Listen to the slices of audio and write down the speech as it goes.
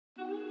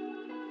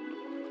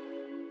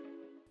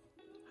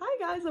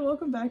guys, and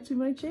welcome back to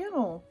my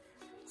channel.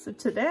 So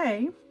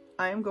today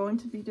I am going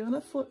to be doing a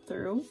flip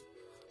through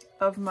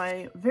of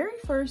my very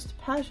first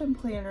Passion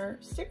Planner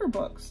sticker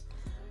books.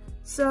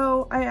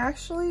 So I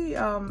actually,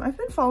 I've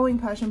been following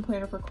Passion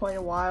Planner for quite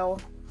a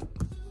while.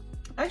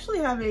 I actually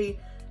have a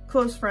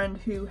close friend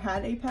who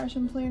had a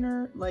Passion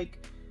Planner,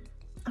 like,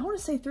 I want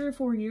to say 3 or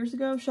 4 years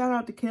ago. Shout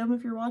out to Kim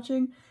if you're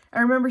watching.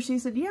 I remember she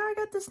said, yeah, I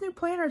got this new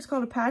planner. It's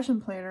called a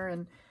Passion Planner.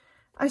 And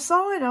I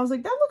saw it and I was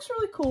like, that looks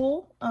really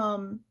cool.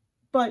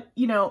 But,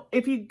 you know,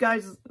 if you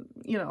guys,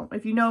 you know,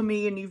 if you know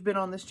me and you've been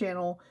on this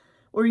channel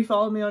or you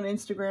follow me on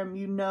Instagram,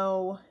 you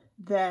know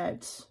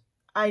that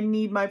I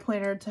need my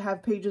planner to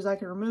have pages I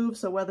can remove.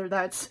 So whether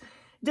that's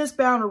disc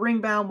bound or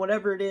ring bound,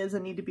 whatever it is, I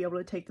need to be able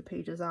to take the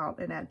pages out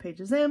and add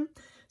pages in.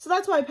 So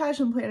that's why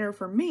Passion Planner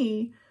for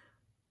me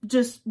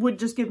would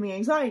just give me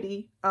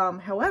anxiety.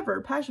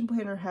 However, Passion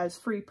Planner has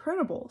free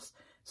printables.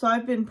 So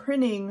I've been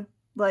printing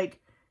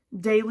like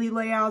daily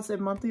layouts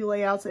and monthly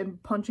layouts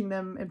and punching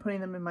them and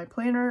putting them in my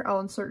planner. I'll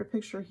insert a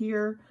picture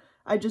here.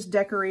 I just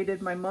decorated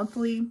my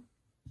monthly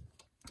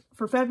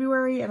for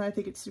February and I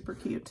think it's super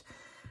cute.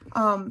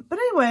 But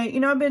anyway, you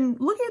know, I've been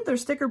looking at their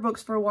sticker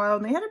books for a while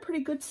and they had a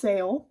pretty good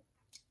sale.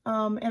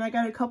 And I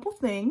got a couple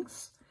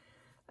things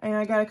and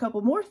I got a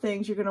couple more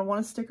things. You're going to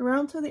want to stick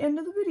around to the end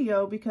of the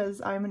video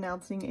because I'm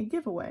announcing a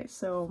giveaway.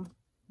 So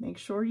make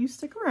sure you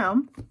stick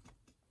around.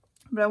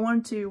 But I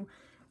wanted to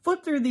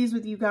flip through these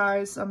with you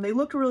guys. They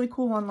looked really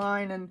cool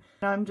online and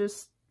I'm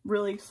just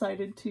really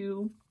excited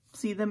to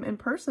see them in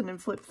person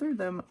and flip through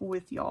them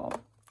with y'all.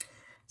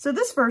 So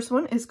this first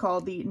one is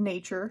called the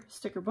Nature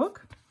Sticker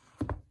Book.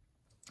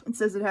 It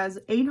says it has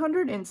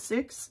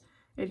 806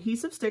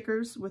 adhesive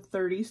stickers with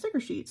 30 sticker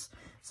sheets.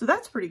 So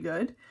that's pretty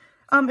good.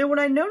 And what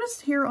I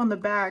noticed here on the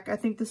back, I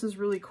think this is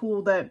really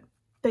cool that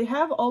they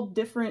have all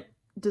different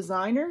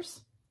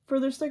designers for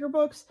their sticker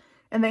books.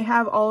 And they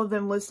have all of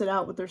them listed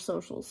out with their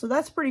socials. So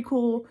that's pretty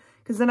cool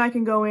because then I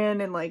can go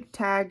in and like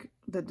tag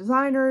the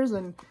designers.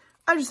 And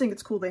I just think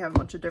it's cool they have a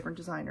bunch of different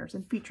designers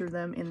and feature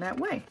them in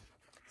that way.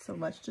 So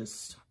let's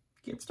just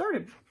get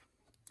started.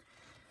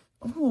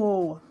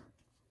 Oh,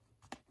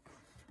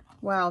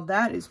 wow,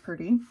 that is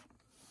pretty.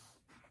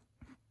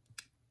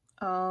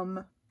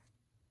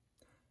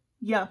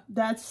 Yeah,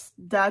 that's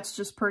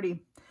just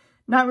pretty.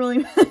 Not really,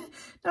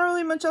 not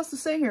really much else to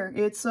say here.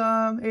 It's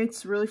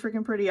really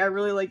freaking pretty. I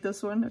really like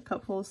this one, A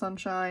Cup Full of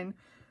Sunshine.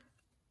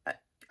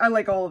 I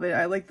like all of it.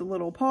 I like the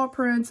little paw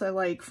prints. I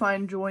like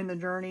Find Joy in the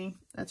Journey.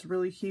 That's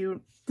really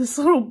cute. This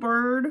little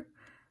bird. Look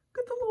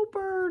at the little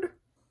bird.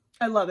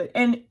 I love it.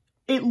 And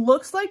it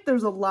looks like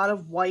there's a lot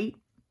of white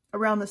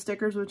around the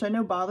stickers, which I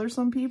know bothers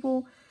some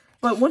people.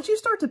 But once you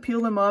start to peel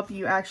them up,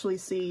 you actually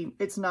see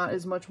it's not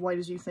as much white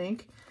as you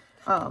think.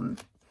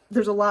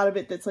 There's a lot of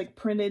it that's like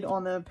printed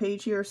on the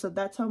page here, so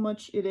that's how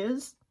much it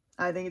is.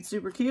 I think it's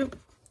super cute.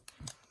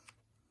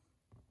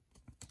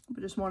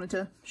 But just wanted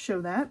to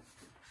show that.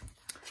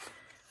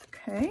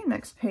 Okay,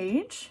 next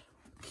page.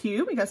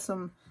 Cute. We got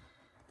some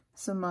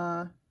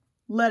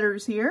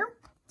letters here.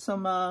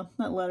 Some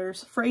not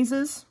letters,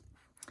 phrases.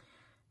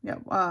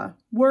 Yeah,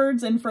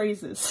 words and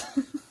phrases.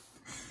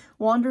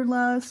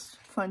 Wanderlust,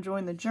 Find Joy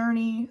in the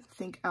Journey,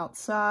 Think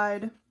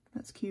Outside.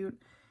 That's cute.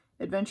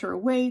 Adventure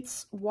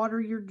awaits,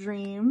 water your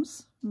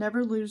dreams,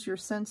 never lose your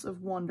sense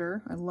of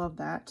wonder. I love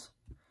that.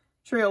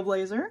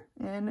 Trailblazer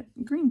and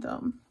Green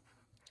Thumb.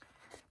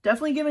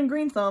 Definitely giving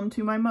Green Thumb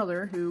to my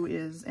mother, who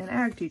is an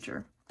ag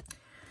teacher.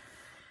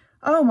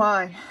 Oh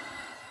my.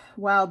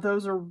 Wow,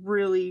 those are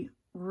really,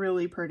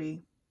 really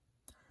pretty.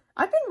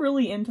 I've been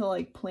really into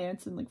like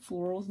plants and like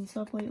florals and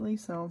stuff lately,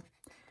 so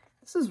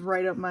this is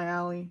right up my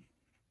alley.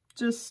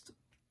 Just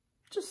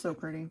so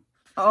pretty.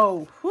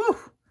 Oh, whew.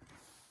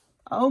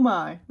 Oh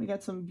my, we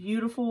got some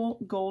beautiful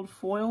gold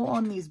foil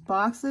on these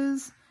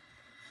boxes.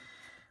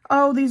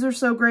 Oh, these are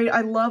so great.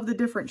 I love the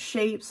different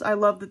shapes. I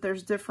love that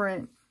there's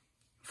different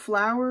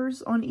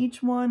flowers on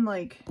each one.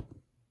 Like,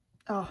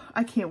 oh,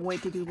 I can't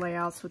wait to do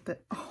layouts with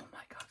it. Oh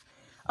my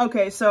God.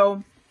 Okay,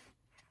 so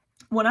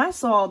when I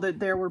saw that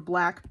there were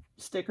black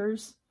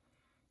stickers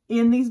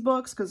in these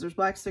books, because there's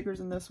black stickers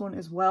in this one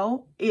as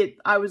well,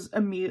 I was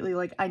immediately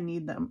like, I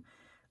need them.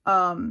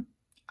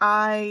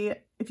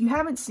 If you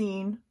haven't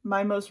seen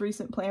my most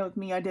recent plan with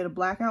me, I did a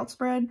blackout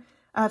spread.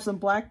 I have some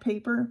black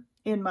paper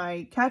in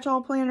my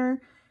catch-all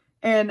planner.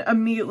 And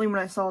immediately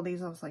when I saw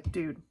these, I was like,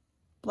 dude,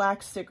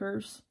 black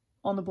stickers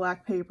on the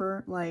black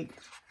paper, like,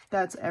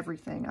 that's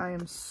everything. I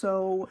am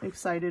so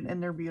excited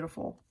and they're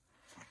beautiful.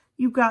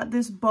 You've got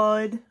this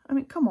bud. I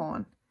mean, come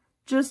on.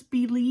 Just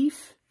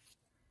believe.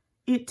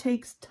 It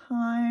takes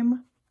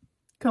time.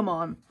 Come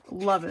on.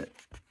 Love it.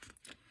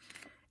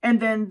 And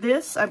then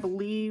this, I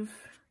believe...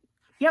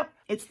 Yep,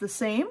 it's the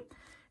same.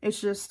 It's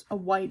just a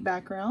white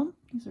background.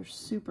 These are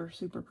super,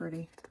 super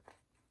pretty.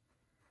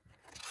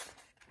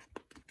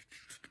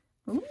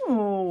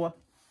 Ooh,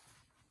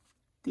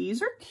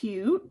 these are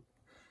cute.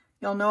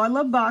 Y'all know I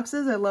love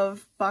boxes. I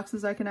love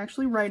boxes I can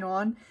actually write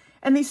on.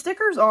 And these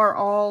stickers are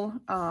all,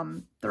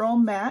 they're all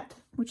matte,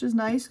 which is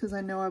nice because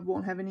I know I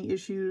won't have any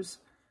issues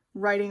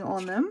writing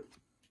on them.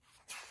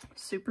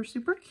 Super,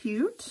 super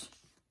cute.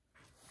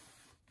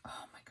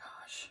 Oh my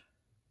gosh.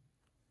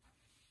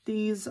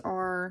 These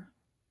are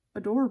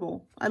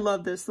adorable. I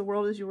love this. The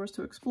world is yours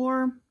to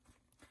explore.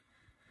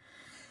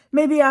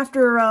 Maybe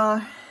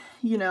after,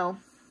 you know,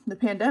 the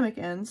pandemic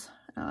ends.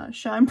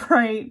 Shine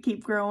bright,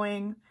 keep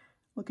growing,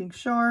 looking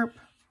sharp.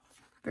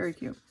 Very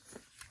cute.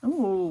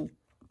 Oh,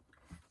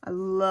 I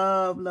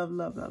love, love,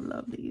 love, love,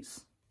 love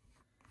these.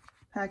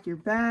 Pack your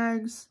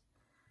bags.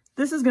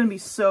 This is going to be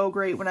so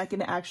great when I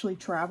can actually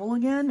travel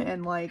again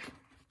and like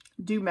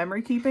do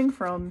memory keeping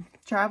from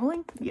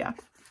traveling. Yeah.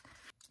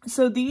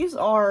 So these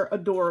are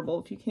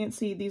adorable. If you can't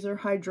see, these are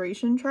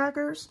hydration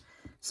trackers.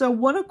 So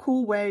what a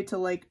cool way to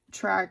like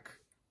track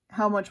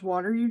how much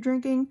water you're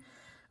drinking.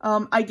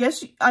 I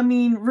guess, I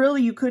mean,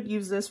 really you could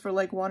use this for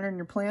like watering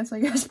your plants, I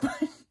guess,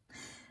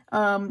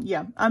 but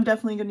yeah, I'm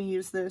definitely going to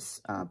use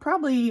this.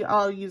 Probably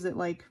I'll use it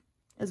like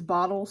as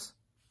bottles.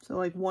 So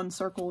like one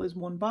circle is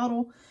one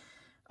bottle.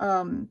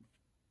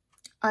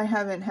 I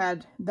haven't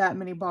had that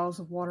many bottles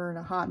of water in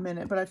a hot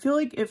minute, but I feel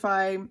like if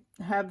I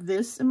have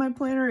this in my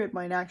planner, it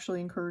might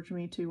actually encourage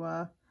me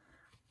to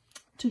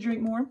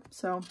drink more.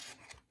 So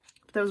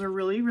those are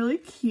really, really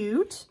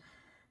cute.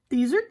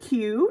 These are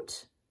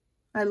cute.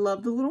 I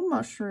love the little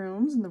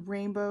mushrooms and the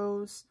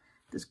rainbows.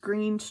 This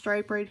green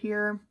stripe right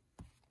here.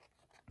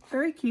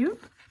 Very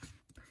cute.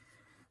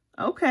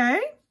 Okay.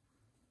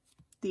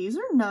 These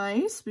are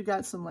nice. We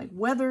got some like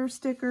weather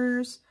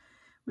stickers.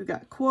 We've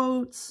got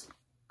quotes,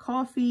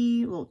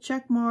 coffee, little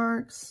check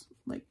marks,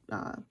 like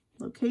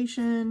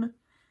location.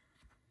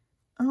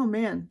 Oh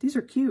man, these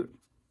are cute.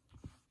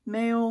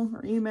 Mail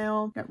or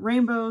email. Got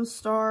rainbows,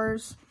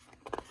 stars.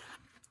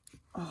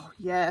 Oh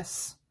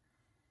yes.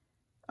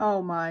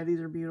 Oh my,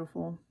 these are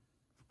beautiful.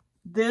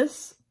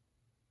 This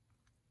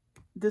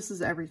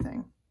is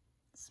everything.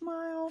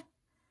 Smile.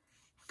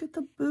 Look at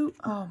the boot.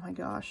 Oh my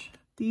gosh.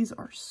 These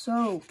are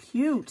so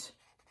cute.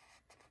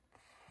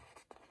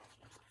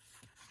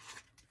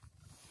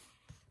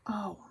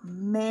 Oh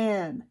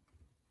man.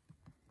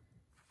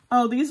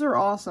 Oh, these are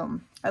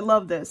awesome. I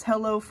love this.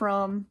 Hello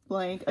from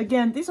blank.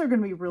 Again, these are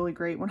going to be really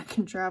great when I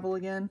can travel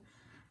again.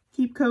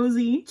 Keep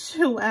cozy,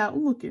 chill out.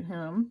 Look at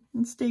him.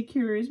 And stay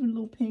curious with a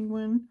little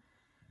penguin.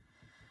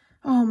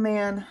 Oh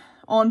man,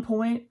 on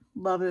point,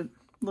 love it.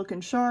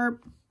 Looking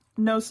sharp,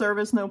 no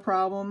service, no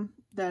problem.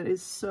 That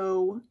is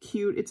so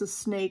cute. It's a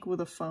snake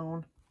with a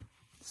phone.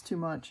 It's too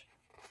much.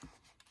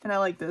 And I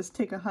like this.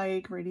 Take a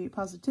hike, radiate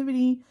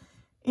positivity,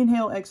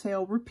 inhale,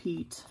 exhale,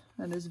 repeat.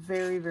 That is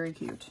very, very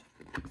cute.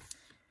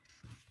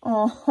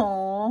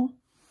 Aww.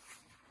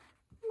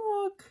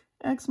 Look,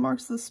 X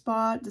marks the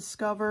spot,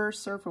 discover,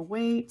 surf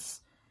awaits,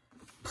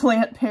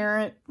 plant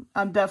parent.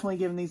 I'm definitely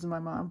giving these to my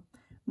mom.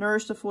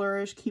 Nourish to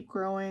flourish, keep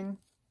growing.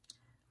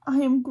 I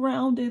am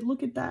grounded.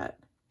 Look at that.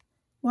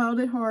 Wild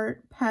at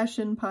heart,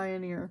 passion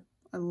pioneer.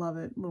 I love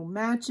it. Little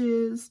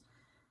matches,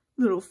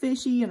 little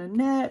fishy in a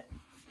net.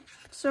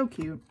 So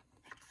cute.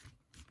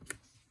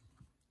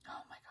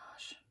 Oh my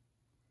gosh.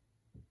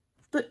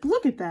 But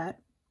look at that.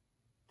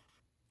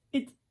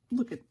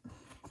 Look at,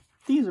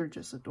 these are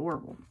just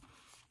adorable.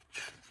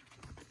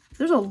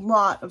 There's a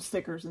lot of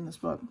stickers in this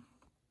book.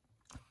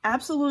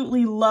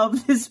 Absolutely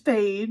love this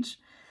page.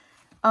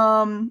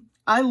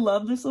 I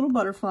love this little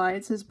butterfly.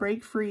 It says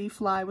break free,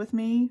 fly with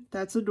me.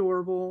 That's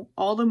adorable.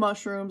 All the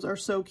mushrooms are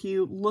so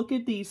cute. Look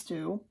at these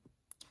two.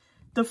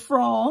 The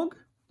frog.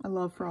 I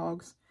love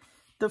frogs.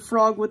 The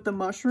frog with the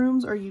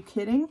mushrooms. Are you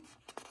kidding?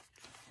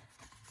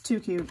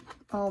 Too cute.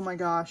 Oh my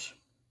gosh.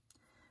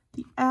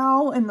 The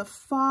owl and the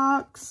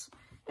fox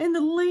and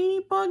the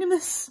ladybug and the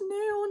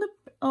snail and the...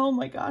 Oh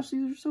my gosh,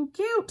 these are so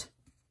cute.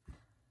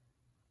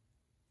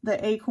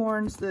 The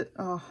acorns that...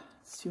 Oh,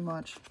 it's too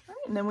much. All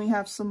right, and then we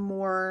have some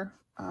more...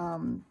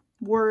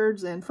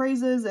 words and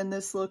phrases, and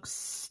this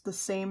looks the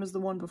same as the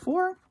one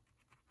before.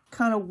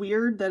 Kind of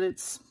weird that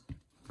it's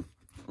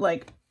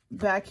like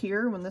back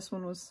here when this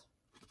one was,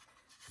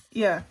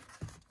 yeah.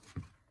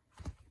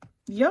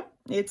 Yep,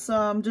 it's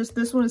just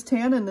this one is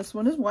tan and this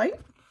one is white.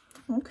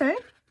 Okay.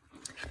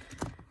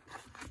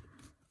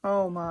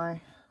 Oh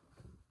my.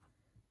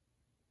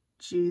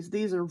 Jeez,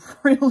 these are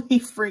really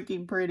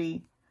freaking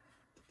pretty.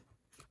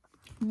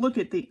 Look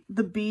at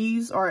the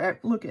bees are,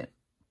 look at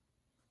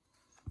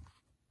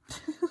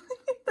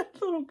that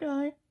little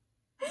guy.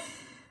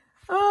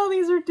 Oh,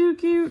 these are too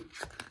cute.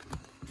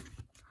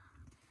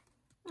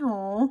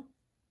 Oh,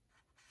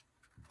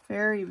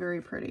 very,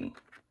 very pretty.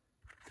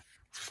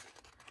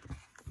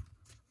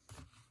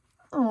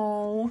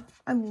 Oh,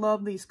 I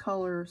love these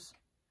colors.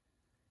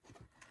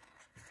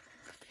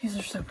 These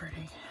are so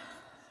pretty.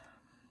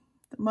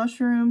 The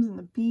mushrooms and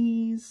the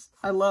bees.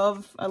 I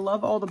love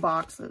all the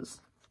boxes.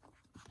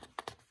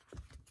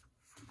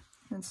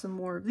 And some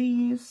more of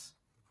these.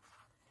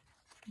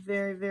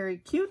 Very, very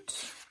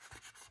cute.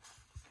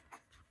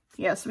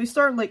 Yeah, so we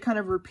start like kind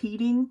of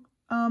repeating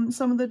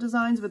some of the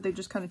designs, but they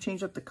just kind of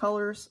change up the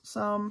colors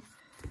some.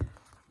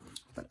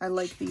 But I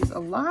like these a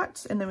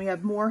lot. And then we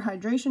have more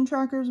hydration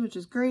trackers, which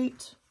is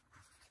great.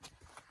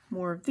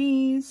 More of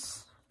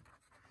these.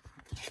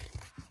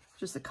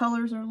 Just the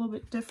colors are a little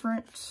bit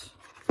different.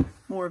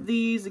 More of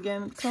these.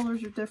 Again, the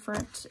colors are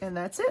different. And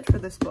that's it for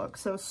this book.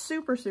 So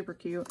super, super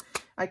cute.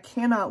 I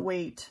cannot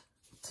wait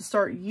to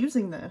start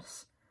using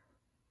this.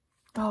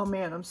 Oh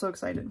man, I'm so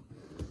excited.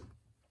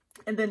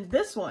 And then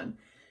this one,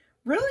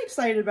 really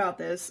excited about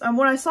this.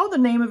 When I saw the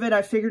name of it,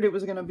 I figured it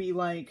was going to be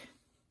like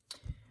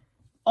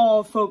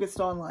all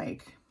focused on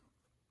like,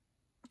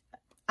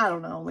 I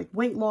don't know, like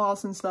weight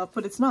loss and stuff,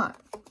 but it's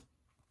not.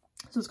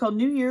 So it's called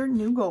New Year,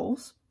 New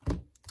Goals.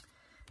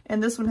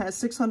 And this one has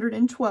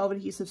 612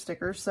 adhesive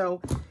stickers.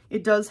 So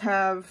it does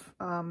have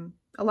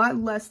a lot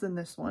less than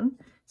this one.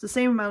 It's the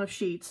same amount of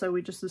sheets. So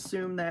we just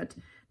assume that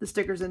the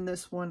stickers in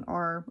this one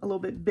are a little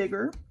bit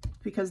bigger,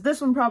 because this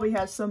one probably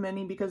has so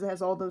many because it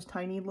has all those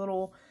tiny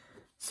little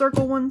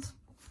circle ones.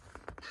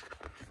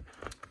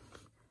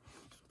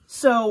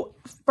 So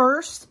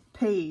first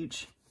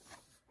page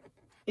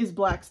is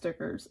black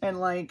stickers, and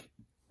like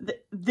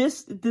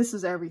this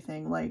is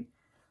everything. Like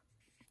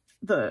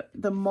the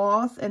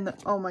moth and the,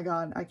 oh my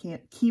god, I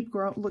can't keep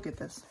growing. Look at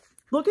this.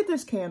 Look at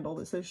this candle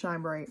that says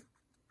Shine Bright.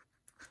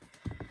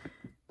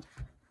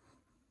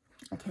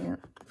 I can't.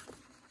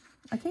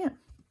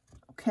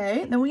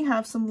 Okay, then we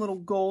have some little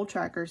goal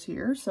trackers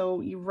here.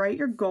 So you write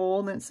your goal,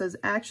 and then it says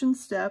action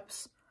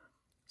steps,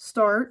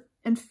 start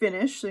and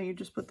finish. So you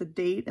just put the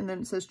date, and then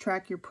it says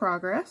track your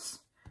progress,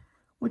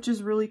 which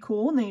is really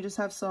cool. And then you just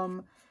have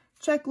some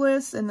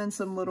checklists and then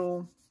some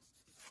little,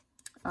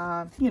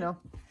 you know,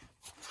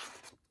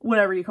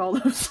 whatever you call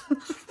those.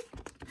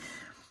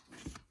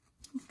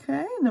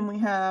 Okay, and then we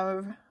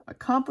have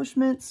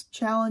accomplishments,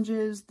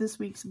 challenges, this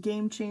week's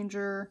game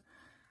changer,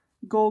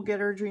 goal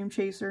getter, dream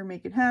chaser,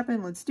 make it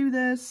happen, let's do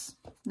this,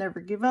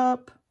 never give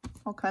up,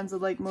 all kinds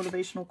of like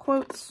motivational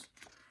quotes.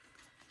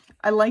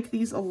 I like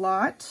these a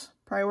lot.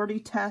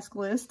 Priority task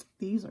list,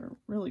 these are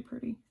really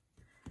pretty.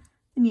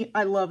 And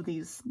I love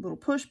these little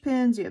push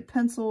pins. You have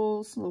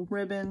pencils, little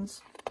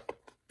ribbons.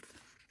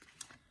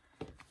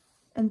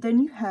 And then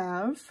you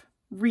have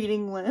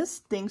reading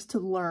list, things to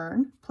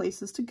learn,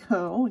 places to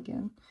go.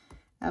 Again,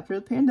 after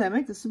the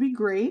pandemic, this would be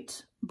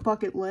great.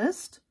 Bucket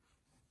list.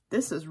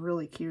 This is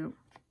really cute.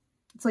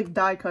 It's like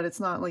die cut. It's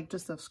not like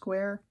just a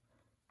square.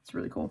 It's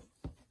really cool.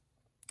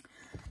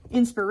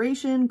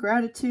 Inspiration,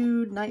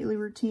 gratitude, nightly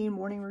routine,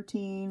 morning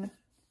routine.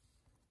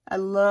 I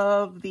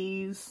love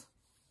these.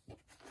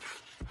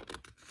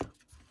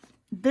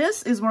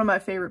 This is one of my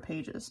favorite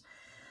pages.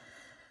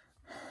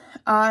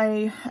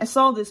 I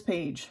saw this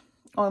page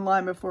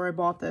online before I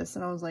bought this,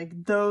 and I was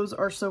like, those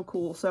are so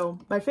cool. So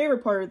my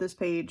favorite part of this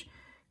page,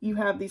 you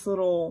have these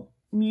little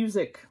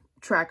music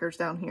trackers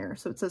down here.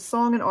 So it says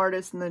song and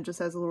artist, and then it just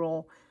has a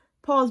little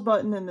pause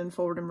button, and then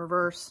forward and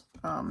reverse,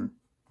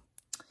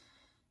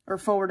 or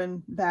forward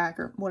and back,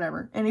 or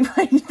whatever.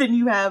 Anyway, then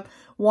you have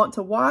want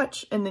to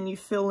watch, and then you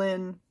fill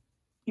in,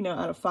 you know,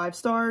 out of 5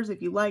 stars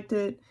if you liked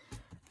it.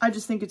 I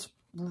just think it's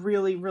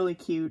really, really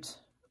cute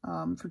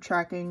for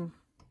tracking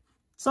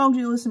songs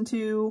you listen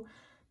to,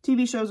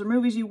 TV shows or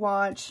movies you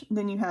watch.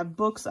 Then you have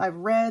books I've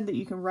read that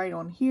you can write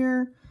on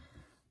here.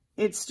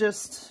 It's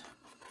just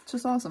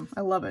awesome.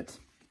 I love it.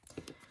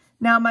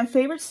 Now, my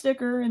favorite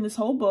sticker in this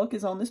whole book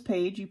is on this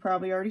page. You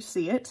probably already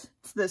see it.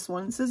 It's this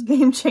one. It says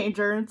Game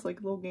Changer. It's like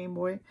a little Game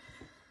Boy.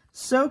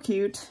 So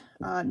cute.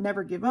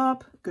 Never give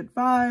up. Good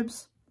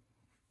vibes.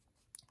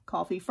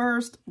 Coffee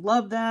first.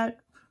 Love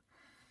that.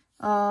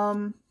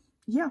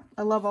 Yeah,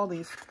 I love all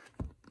these.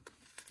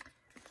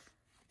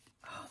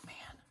 Oh,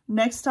 man.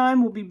 Next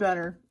time will be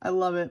better. I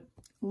love it.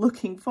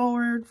 Looking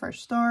forward.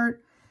 Fresh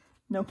start.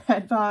 No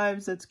bad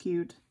vibes. That's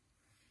cute.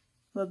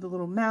 Love the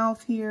little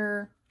mouth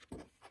here.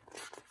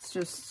 It's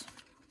just,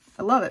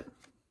 I love it.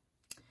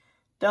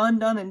 Done,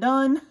 done, and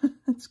done.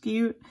 It's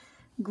cute.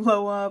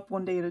 Glow up,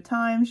 one day at a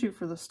time. Shoot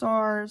for the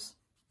stars.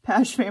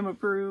 Pash fam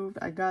approved.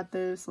 I got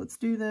this. Let's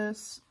do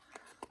this.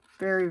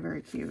 Very,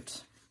 very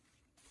cute.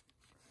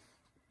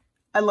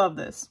 I love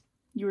this.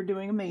 You are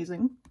doing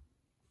amazing.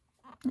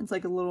 It's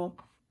like a little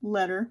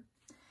letter.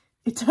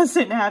 It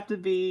doesn't have to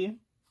be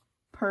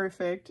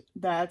perfect.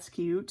 That's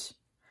cute.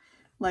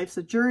 Life's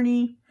a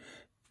journey.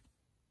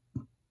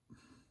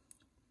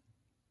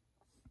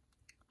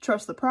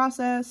 Trust the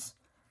process.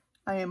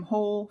 I am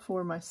whole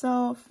for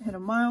myself. Hit a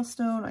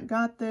milestone. I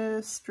got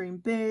this. Dream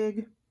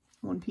big.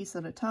 One piece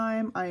at a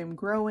time. I am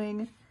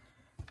growing.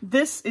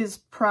 This is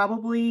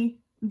probably,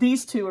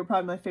 these two are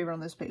probably my favorite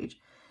on this page.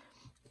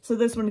 So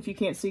this one, if you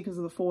can't see because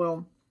of the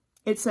foil,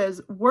 it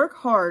says, work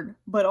hard,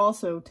 but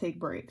also take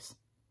breaks.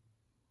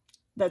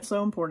 That's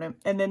so important.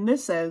 And then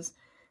this says,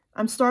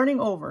 I'm starting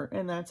over,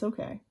 and that's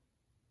okay.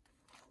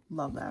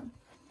 Love that.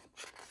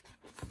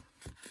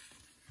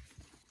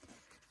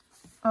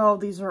 Oh,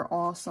 these are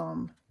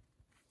awesome.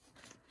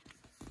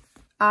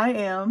 I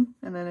am,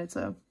 and then it's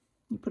a,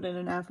 you put in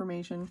an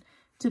affirmation.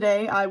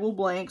 Today I will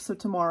blank, so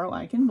tomorrow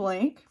I can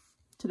blank.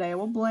 Today I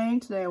will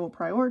blank. Today I will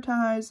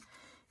prioritize.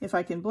 If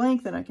I can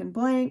blank, then I can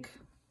blank.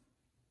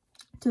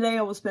 Today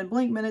I will spend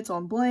blank minutes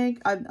on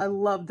blank. I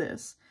love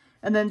this.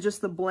 And then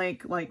just the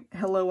blank, like,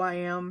 hello, I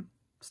am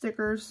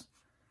stickers.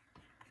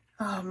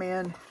 Oh,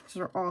 man.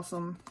 These are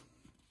awesome.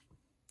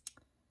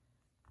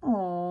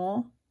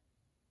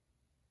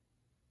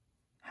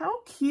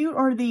 How cute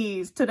are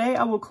these? Today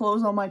I will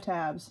close all my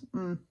tabs.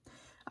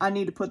 I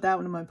need to put that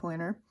one in my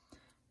planner.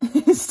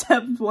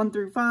 Steps 1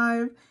 through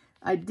 5.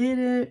 I did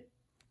it.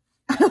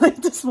 I like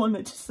this one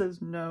that just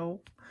says no.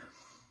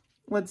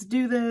 Let's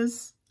do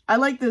this. I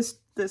like this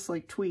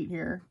like tweet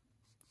here.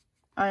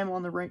 I am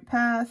on the right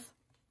path.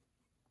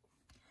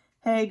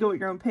 Hey, go at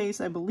your own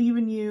pace. I believe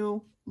in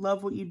you.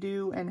 Love what you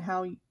do and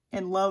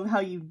love how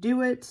you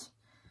do it.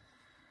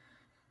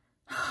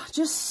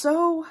 Just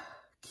so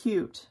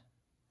cute.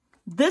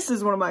 This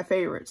is one of my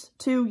favorites.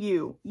 To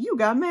you. You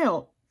got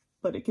mail,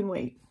 but it can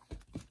wait.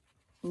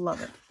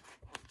 Love it.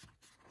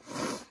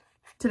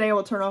 Today I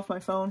will turn off my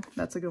phone.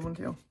 That's a good one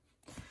too.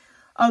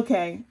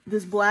 Okay,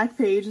 this black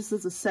page. This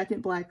is the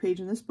second black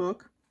page in this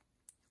book.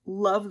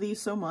 Love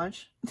these so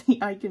much. The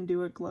I Can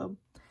Do It Club.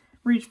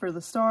 Reach for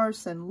the stars.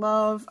 Send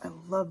love. I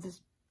love this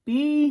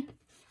bee.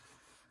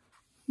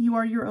 You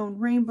are your own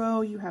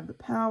rainbow. You have the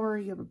power.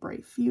 You have a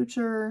bright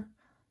future.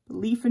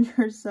 Belief in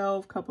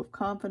yourself. Cup of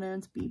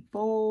confidence. Be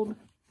bold.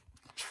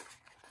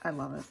 I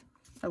love it.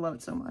 I love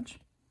it so much.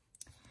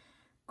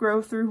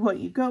 Grow through what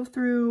you go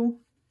through.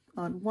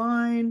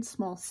 Unwind.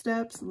 Small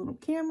steps. A little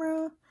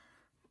camera.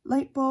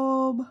 Light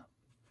bulb.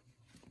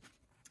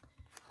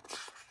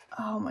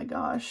 Oh my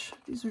gosh.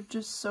 These are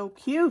just so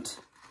cute.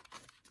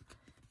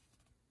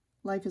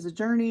 Life is a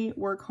journey.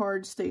 Work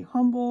hard. Stay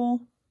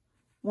humble.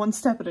 One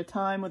step at a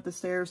time with the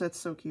stairs. That's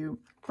so cute.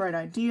 Bright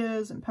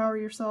ideas. Empower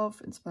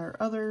yourself. Inspire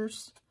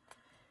others.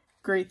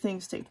 Great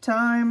things take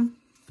time.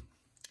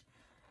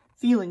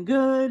 Feeling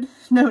good.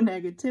 No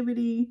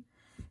negativity.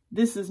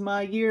 This is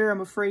my year.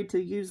 I'm afraid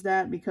to use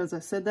that because I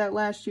said that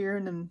last year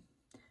and then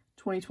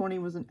 2020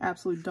 was an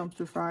absolute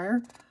dumpster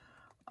fire.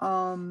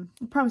 I'll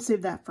probably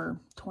save that for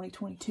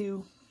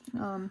 2022.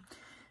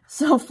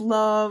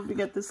 Self-love. We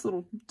got this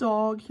little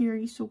dog here.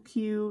 He's so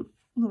cute.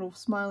 Little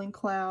smiling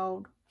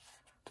cloud.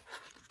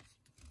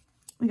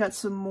 We got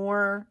some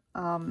more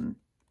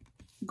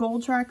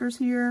goal trackers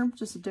here.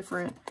 Just a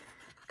different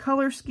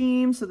color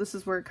scheme. So this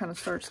is where it kind of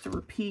starts to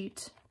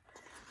repeat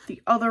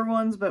the other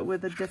ones, but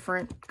with a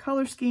different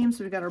color scheme.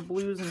 So we got our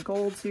blues and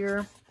golds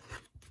here.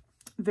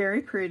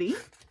 Very pretty.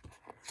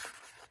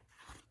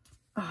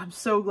 Oh, I'm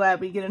so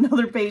glad we get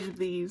another page of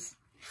these.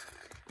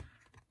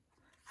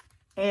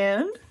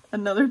 And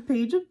another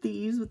page of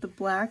these with the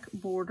black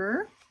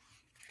border.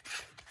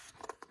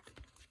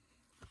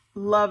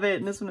 Love it.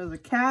 And this one has a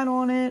cat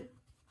on it.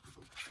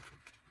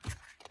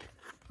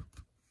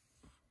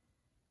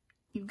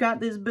 You've got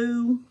this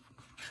boo.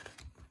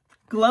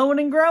 Glowing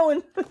and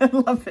growing. I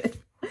love it.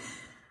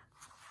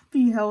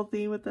 Be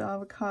healthy with the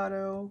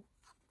avocado.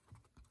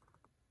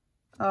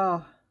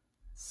 Oh,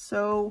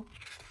 so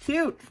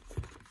cute.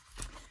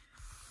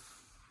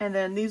 And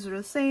then these are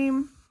the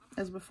same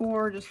as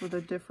before, just with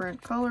a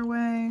different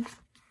colorway.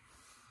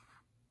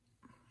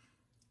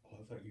 Oh,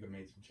 I thought you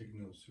made some chicken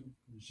noodle soup.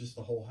 It's just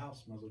the whole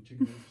house smells like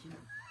chicken noodle soup.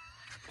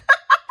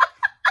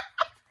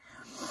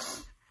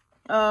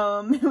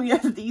 We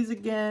have these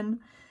again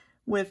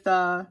with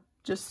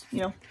just, you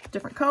know,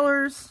 different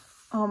colors.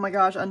 Oh my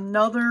gosh,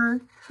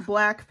 another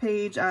black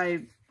page. Oh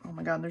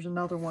my god, there's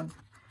another one.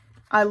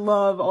 I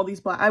love all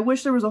these black. I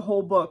wish there was a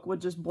whole book with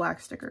just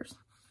black stickers.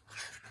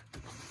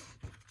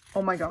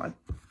 Oh my god.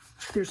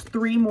 There's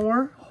 3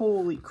 more.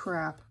 Holy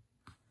crap.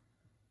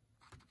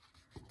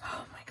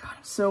 Oh my god,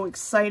 I'm so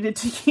excited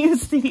to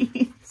use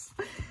these.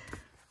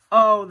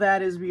 Oh,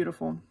 that is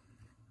beautiful.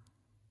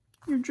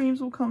 Your dreams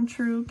will come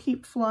true.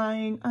 Keep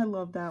flying. I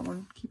love that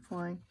one. Keep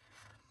flying.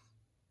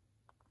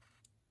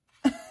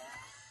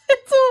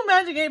 It's a little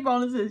magic 8 ball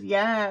that says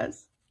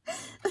yes.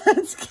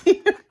 That's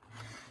cute.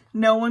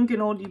 No one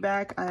can hold you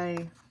back.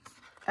 I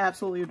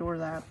absolutely adore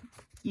that.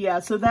 Yeah,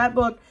 so that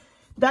book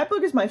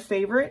is my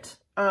favorite.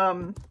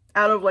 Out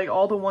of like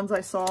all the ones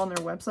I saw on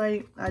their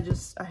website,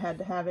 I had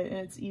to have it, and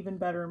it's even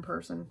better in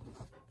person.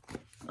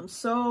 I'm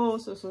so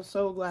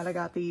glad I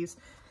got these,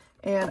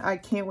 and I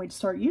can't wait to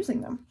start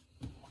using them.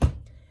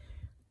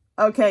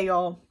 Okay,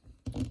 y'all,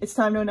 it's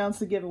time to announce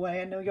the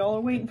giveaway. I know y'all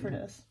are waiting for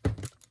this.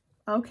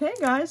 Okay,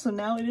 guys, so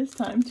now it is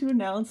time to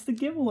announce the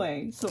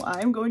giveaway. So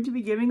I am going to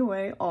be giving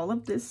away all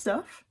of this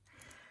stuff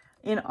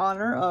in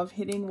honor of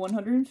hitting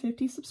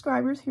 150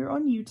 subscribers here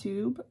on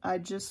YouTube. I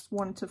just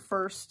wanted to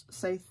first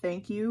say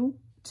thank you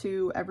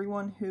to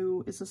everyone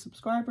who is a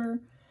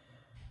subscriber.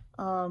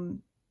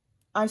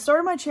 I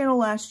started my channel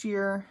last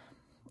year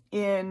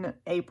in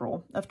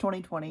April of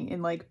 2020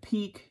 in like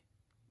peak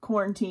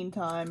quarantine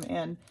time,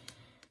 and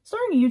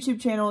starting a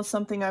YouTube channel is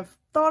something I've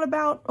thought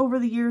about over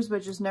the years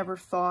but just never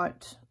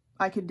thought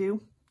I could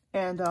do.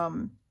 And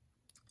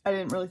I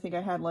didn't really think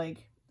I had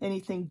like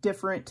anything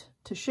different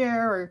to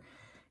share or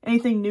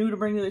anything new to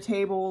bring to the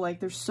table. Like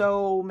there's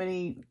so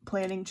many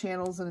planning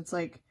channels, and it's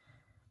like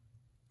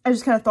I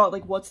just kind of thought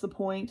like, what's the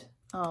point?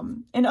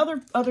 And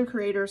other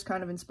creators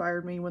kind of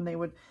inspired me when they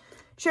would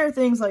share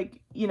things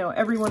like, you know,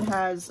 everyone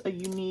has a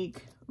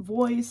unique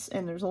voice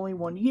and there's only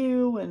one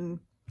you, and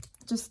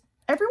just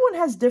everyone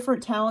has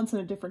different talents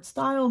and a different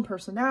style and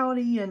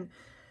personality. And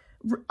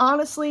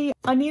honestly,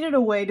 I needed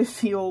a way to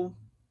feel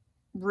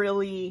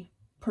really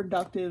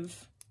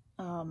productive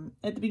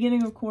At the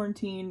beginning of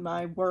quarantine,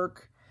 my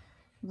work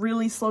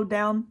really slowed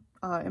down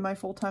in my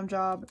full-time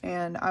job,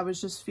 and I was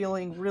just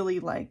feeling really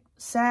like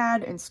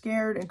sad and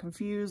scared and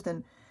confused,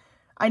 and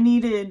I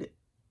needed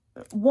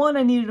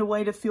a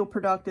way to feel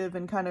productive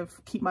and kind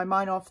of keep my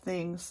mind off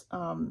things.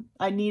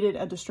 I needed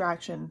a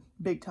distraction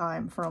big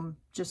time from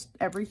just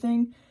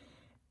everything,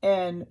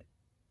 and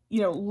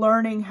you know,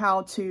 learning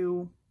how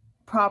to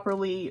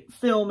properly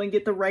film and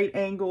get the right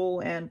angle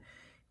and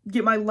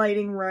get my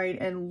lighting right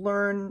and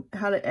learn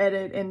how to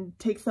edit and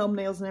take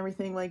thumbnails and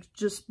everything, like,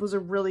 just was a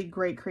really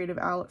great creative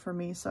outlet for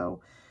me.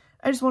 So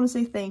I just want to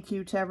say thank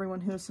you to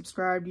everyone who has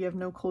subscribed. You have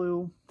no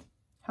clue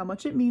how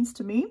much it means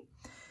to me.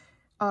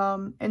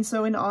 And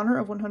so in honor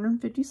of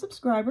 150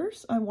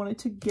 subscribers, I wanted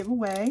to give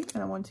away,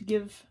 and I wanted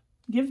to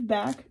give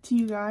back to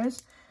you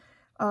guys.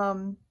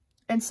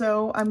 And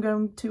so I'm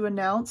going to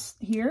announce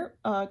here,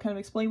 kind of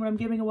explain what I'm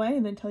giving away,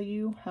 and then tell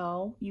you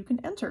how you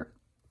can enter.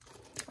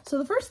 So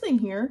the first thing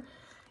here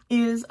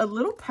is a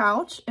little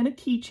pouch and a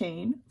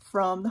keychain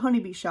from the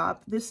Honeybee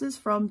shop. This is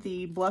from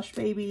the Blush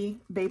Baby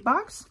Babe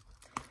Box.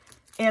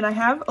 And I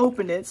have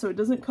opened it, so it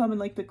doesn't come in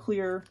like the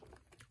clear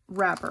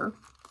wrapper.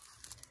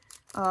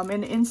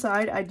 And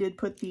inside I did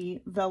put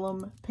the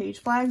vellum page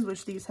flags,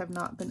 which these have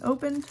not been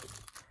opened.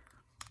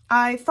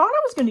 I thought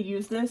I was going to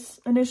use this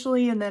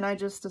initially, and then I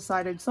just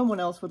decided someone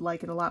else would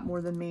like it a lot more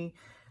than me.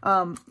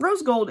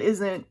 Rose gold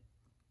isn't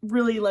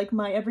really like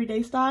my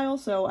everyday style,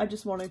 so I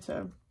just wanted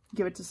to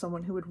give it to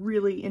someone who would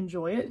really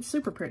enjoy it. It's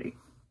super pretty.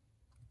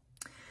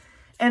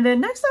 And then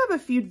next I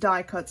have a few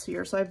die cuts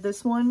here. So I have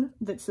this one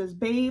that says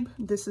Babe.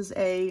 This is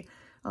a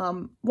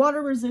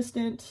water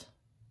resistant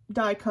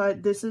die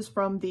cut. This is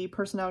from the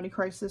Personality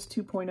Crisis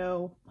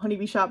 2.0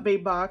 Honeybee Shop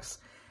Babe Box.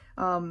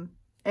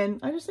 And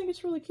I just think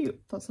it's really cute.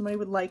 Thought somebody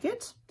would like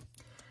it.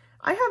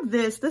 I have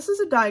this. This is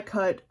a die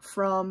cut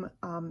from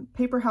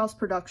Paper House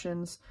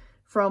Productions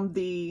from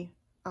their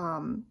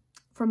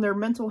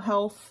mental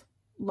health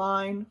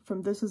line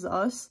from This Is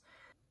Us.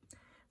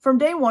 From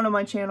day one on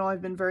my channel,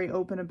 I've been very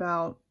open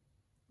about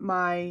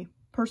my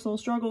personal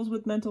struggles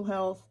with mental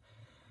health,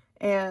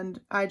 and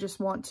I just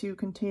want to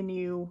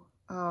continue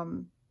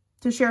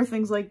to share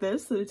things like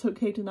this, that it's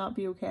okay to not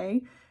be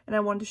okay. And I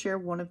wanted to share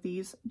one of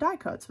these die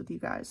cuts with you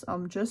guys.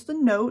 Just a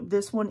note,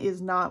 this one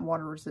is not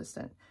water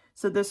resistant.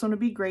 So this one would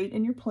be great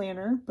in your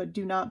planner, but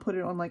do not put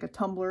it on like a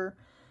tumbler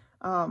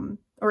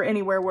or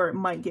anywhere where it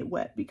might get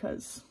wet,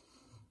 because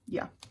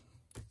yeah.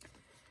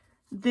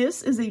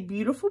 This is a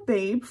beautiful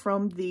babe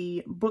from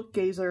the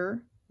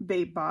Bookgazer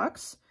Babe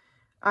Box.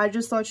 I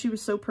just thought she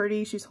was so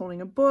pretty. She's holding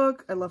a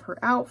book. I love her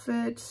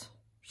outfit.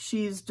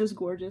 She's just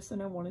gorgeous,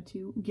 and I wanted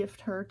to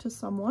gift her to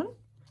someone.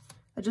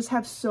 I just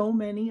have so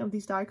many of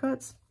these die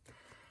cuts.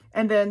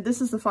 And then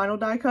this is the final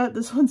die cut.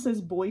 This one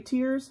says Boy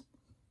Tears.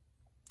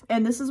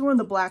 And this is one of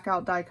the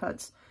blackout die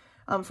cuts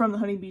from the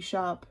Honeybee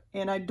shop.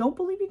 And I don't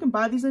believe you can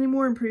buy these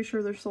anymore. I'm pretty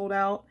sure they're sold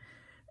out.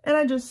 And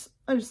I just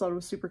thought it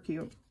was super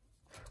cute.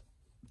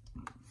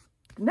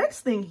 The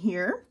next thing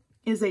here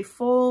is a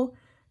full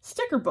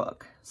sticker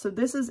book. So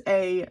this is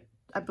I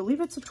believe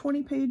it's a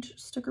 20-page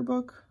sticker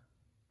book.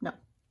 No.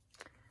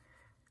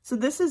 So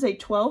this is a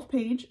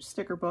 12-page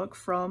sticker book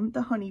from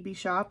the Honeybee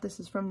shop. This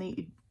is from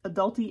the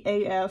Adulty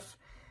AF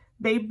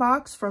Babe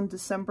Box from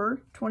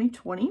December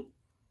 2020.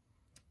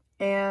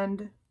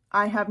 And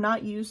I have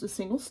not used a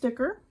single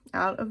sticker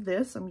out of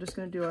this. I'm just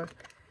going to do a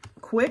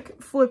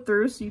quick flip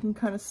through so you can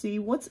kind of see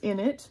what's in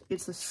it.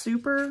 It's a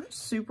super,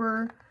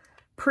 super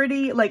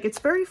pretty, like, it's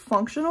very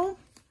functional,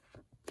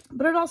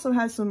 but it also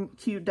has some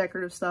cute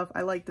decorative stuff.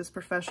 I like this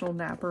professional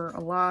napper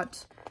a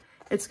lot.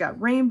 It's got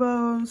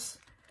rainbows.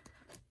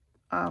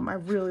 I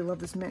really love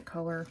this mint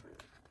color.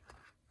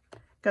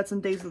 Got some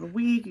days of the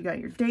week. You got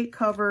your date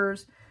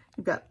covers.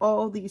 You've got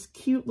all these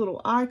cute little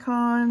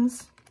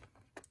icons.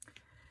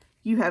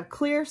 You have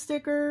clear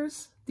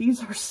stickers.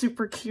 These are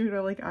super cute.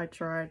 I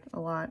tried a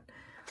lot.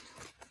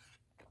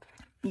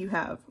 You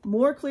have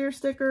more clear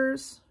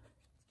stickers.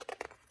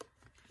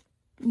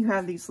 You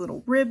have these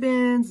little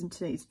ribbons and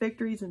today's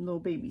victories and little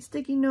baby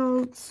sticky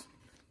notes.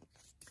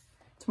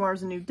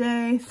 Tomorrow's a new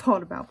day.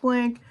 Thought about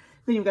blank.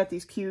 Then you've got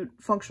these cute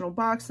functional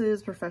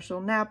boxes,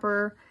 professional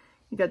napper.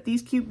 You got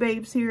these cute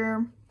babes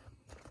here.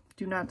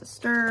 Do not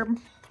disturb.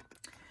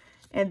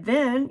 And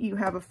then you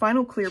have a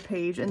final clear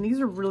page, and these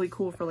are really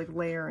cool for like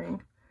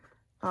layering.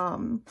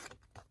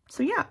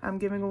 So yeah, I'm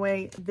giving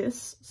away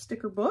this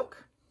sticker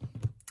book.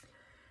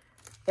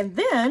 And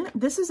then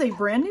this is a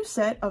brand new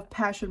set of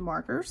passion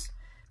markers.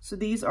 So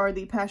these are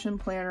the Passion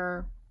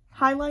Planner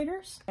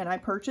highlighters, and I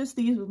purchased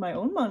these with my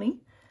own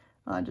money.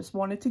 I just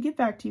wanted to get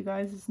back to you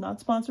guys. It's not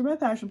sponsored by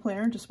Passion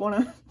Planner. Just want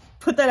to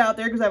put that out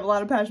there because I have a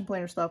lot of Passion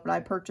Planner stuff, but I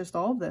purchased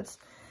all of this.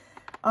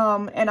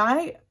 And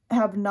I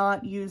have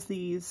not used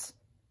these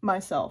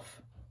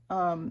myself,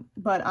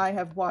 but I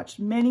have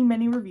watched many,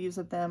 many reviews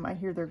of them. I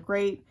hear they're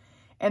great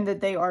and that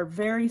they are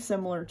very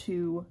similar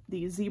to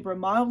the Zebra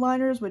mild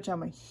liners, which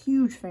I'm a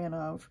huge fan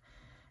of.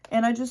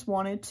 And I just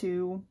wanted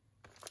to,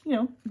 you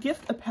know,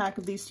 gift a pack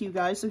of these to you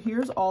guys. So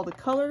here's all the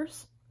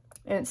colors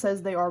and it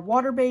says they are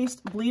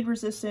water-based,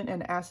 bleed-resistant,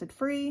 and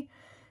acid-free.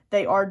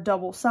 They are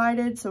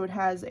double-sided, so it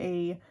has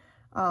a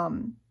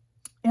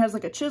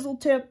like a chisel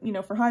tip, you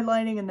know, for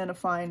highlighting, and then a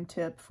fine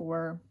tip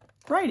for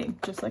writing,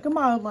 just like a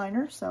mild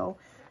liner. So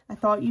I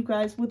thought you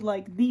guys would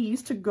like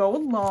these to go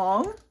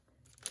along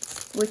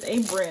with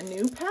a brand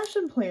new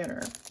passion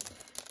planner.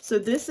 So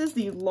this is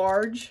the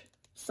large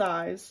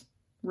size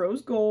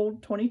rose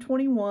gold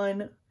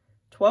 2021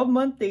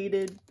 12-month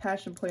dated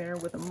passion planner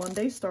with a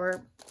Monday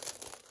start.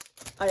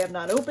 I have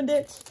not opened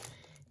it.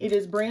 It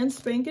is brand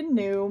spanking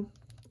new.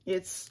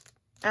 It's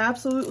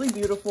absolutely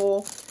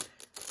beautiful.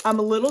 I'm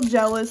a little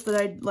jealous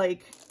that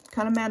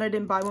kind of mad I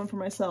didn't buy one for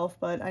myself,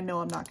 but I know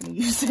I'm not going to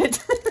use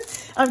it.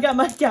 I've got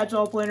my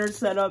catch-all planner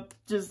set up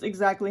just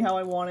exactly how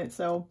I want it,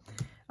 so,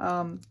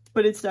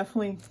 but it's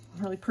definitely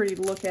really pretty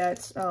to look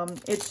at.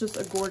 It's just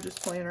a gorgeous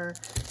planner.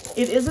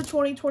 It is a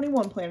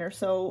 2021 planner,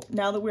 so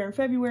now that we're in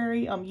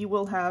February, you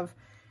will have,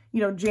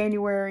 you know,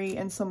 January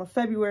and some of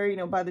February, you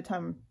know, by the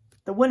time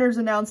the winter's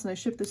announced and I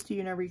ship this to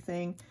you and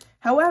everything.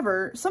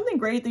 However, something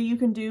great that you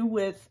can do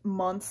with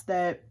months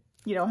that,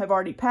 you know, have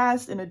already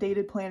passed in a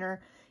dated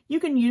planner, you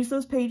can use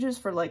those pages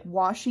for like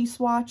washi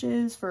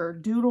swatches, for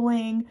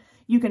doodling.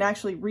 You can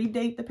actually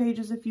redate the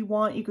pages if you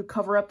want. You could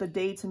cover up the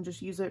dates and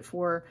just use it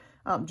for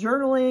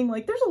journaling.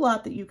 Like, there's a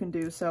lot that you can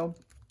do. So,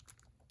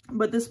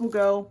 but this will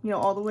go, you know,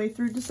 all the way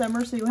through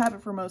December, so you'll have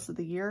it for most of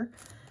the year.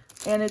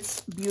 And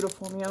it's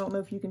beautiful. I mean, I don't know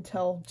if you can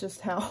tell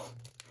just how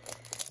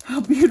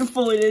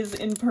beautiful it is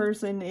in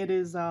person. It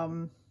is,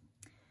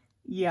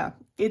 yeah,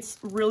 it's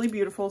really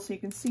beautiful. So you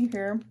can see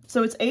here.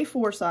 So it's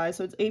A4 size.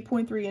 So it's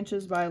 8.3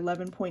 inches by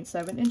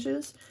 11.7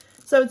 inches.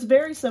 So it's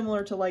very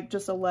similar to like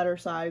just a letter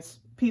size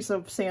piece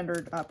of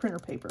standard printer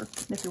paper,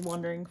 if you're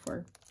wondering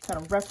for kind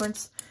of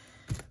reference.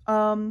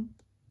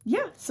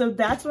 Yeah, so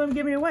that's what I'm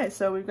giving away.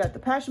 So we've got the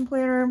passion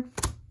planner.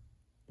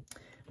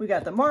 We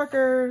got the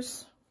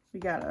markers. We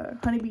got a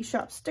Honeybee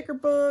Shop sticker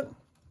book.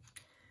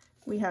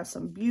 We have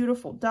some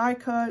beautiful die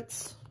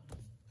cuts.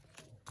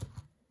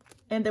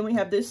 And then we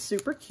have this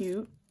super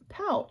cute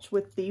pouch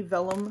with the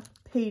vellum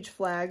page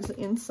flags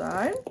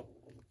inside.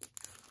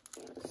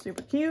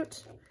 Super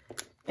cute.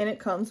 And it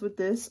comes with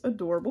this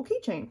adorable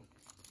keychain.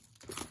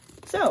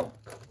 So,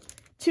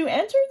 to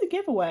enter the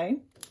giveaway,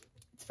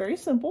 it's very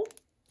simple.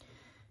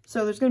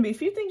 So there's going to be a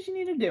few things you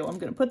need to do. I'm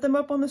going to put them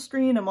up on the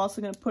screen. I'm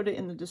also going to put it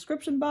in the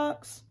description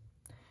box.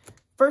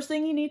 First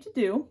thing you need to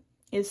do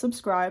is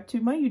subscribe to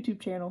my YouTube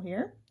channel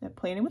here at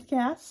Planning with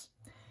Cass.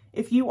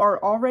 If you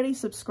are already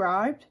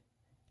subscribed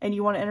and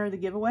you want to enter the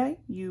giveaway,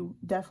 you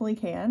definitely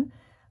can.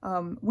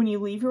 When you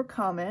leave your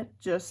comment,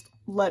 just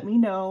let me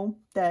know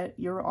that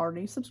you're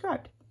already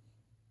subscribed.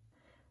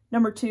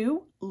 Number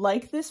 2,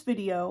 like this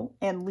video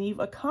and leave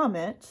a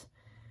comment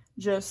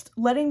just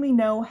letting me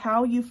know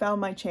how you found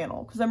my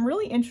channel, because I'm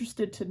really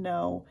interested to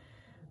know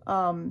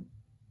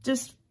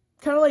just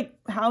kind of like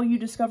how you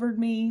discovered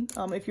me,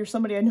 if you're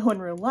somebody I know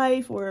in real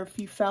life, or if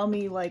you found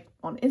me like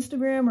on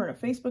Instagram or in a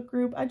Facebook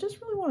group. I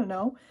just really want to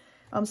know.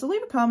 So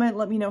leave a comment,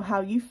 let me know how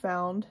you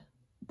found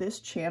this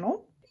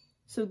channel.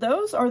 So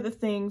those are the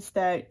things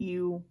that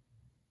you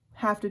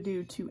have to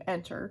do to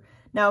enter.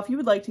 Now, if you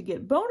would like to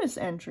get bonus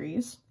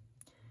entries,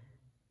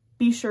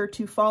 be sure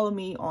to follow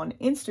me on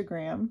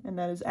Instagram, and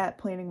that is at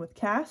Planning with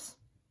Cass.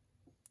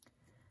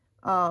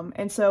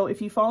 And so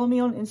if you follow me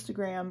on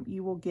Instagram,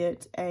 you will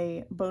get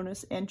a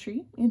bonus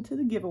entry into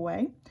the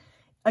giveaway.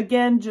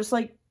 Again, just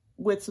like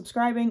with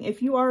subscribing,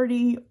 if you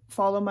already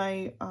follow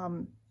my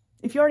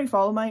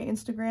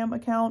Instagram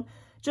account,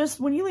 just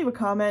when you leave a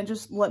comment,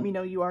 just let me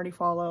know you already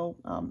follow.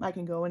 I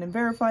can go in and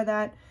verify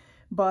that.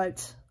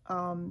 But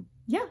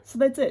yeah, so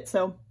that's it.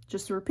 So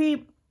just to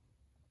repeat,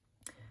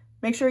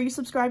 make sure you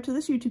subscribe to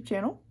this YouTube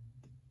channel,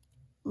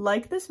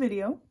 like this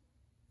video,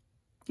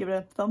 give it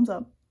a thumbs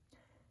up,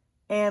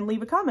 and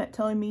leave a comment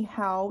telling me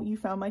how you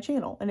found my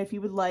channel. And if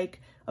you would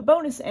like a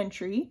bonus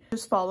entry,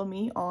 just follow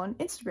me on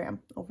Instagram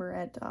over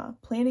at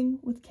Planning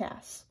with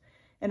Cass.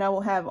 And I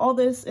will have all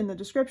this in the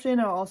description.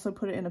 I'll also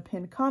put it in a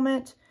pinned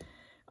comment.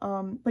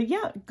 But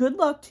yeah, good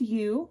luck to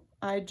you.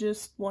 I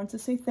just want to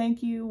say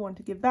thank you, want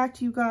to give back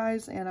to you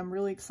guys, and I'm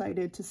really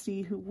excited to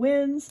see who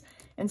wins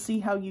and see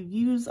how you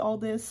use all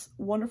this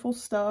wonderful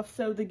stuff.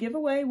 So the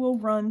giveaway will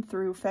run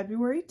through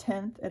February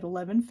 10th at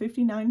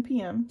 11:59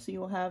 p.m. So you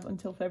will have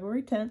until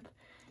February 10th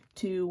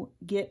to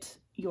get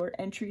your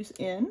entries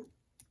in.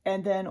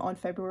 And then on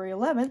February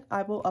 11th,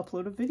 I will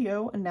upload a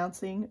video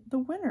announcing the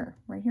winner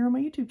right here on my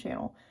YouTube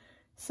channel.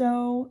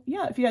 So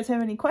yeah, if you guys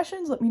have any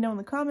questions, let me know in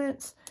the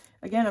comments.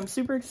 Again, I'm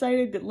super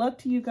excited. Good luck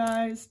to you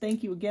guys.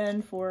 Thank you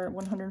again for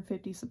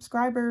 150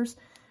 subscribers.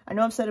 I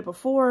know I've said it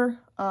before,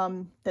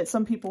 that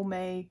some people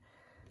may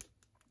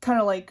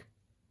kind of like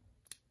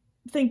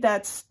think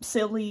that's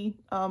silly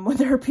when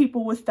there are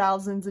people with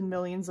thousands and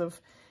millions of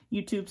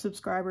YouTube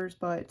subscribers,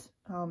 but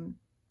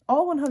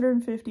all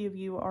 150 of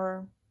you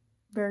are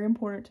very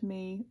important to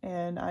me,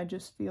 and I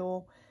just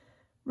feel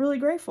really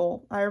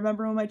grateful. I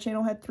remember when my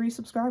channel had 3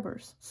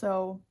 subscribers,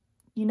 so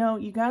you know,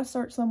 you gotta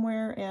start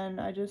somewhere,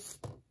 and I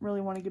just really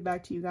want to get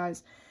back to you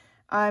guys.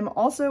 I'm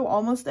also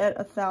almost at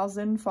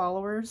 1,000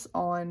 followers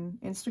on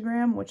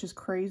Instagram, which is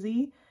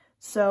crazy.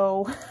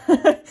 So,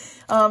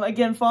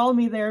 again, follow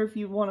me there if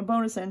you want a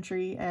bonus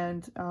entry,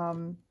 and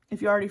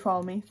if you already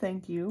follow me,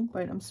 thank you,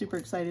 but I'm super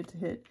excited to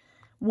hit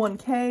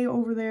 1K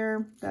over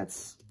there.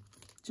 That's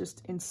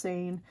just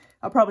insane.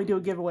 I'll probably do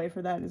a giveaway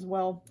for that as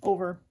well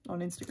over on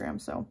Instagram.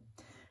 So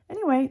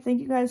anyway, thank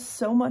you guys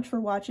so much for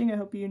watching. I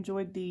hope you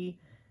enjoyed the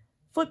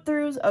flip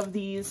throughs of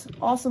these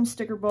awesome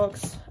sticker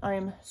books. I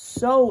am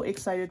so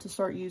excited to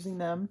start using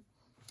them.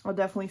 I'll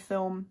definitely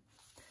film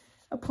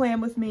a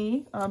plan with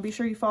me. Be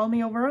sure you follow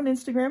me over on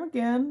Instagram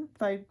again.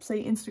 If I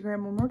say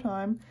Instagram one more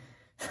time,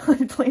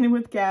 Planning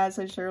with Gaz.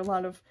 I share a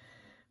lot of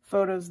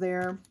photos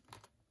there.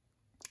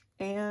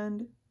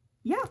 And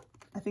yeah,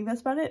 I think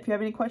that's about it. If you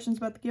have any questions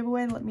about the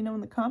giveaway, let me know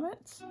in the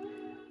comments.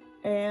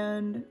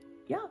 And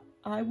yeah,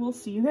 I will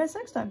see you guys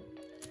next time.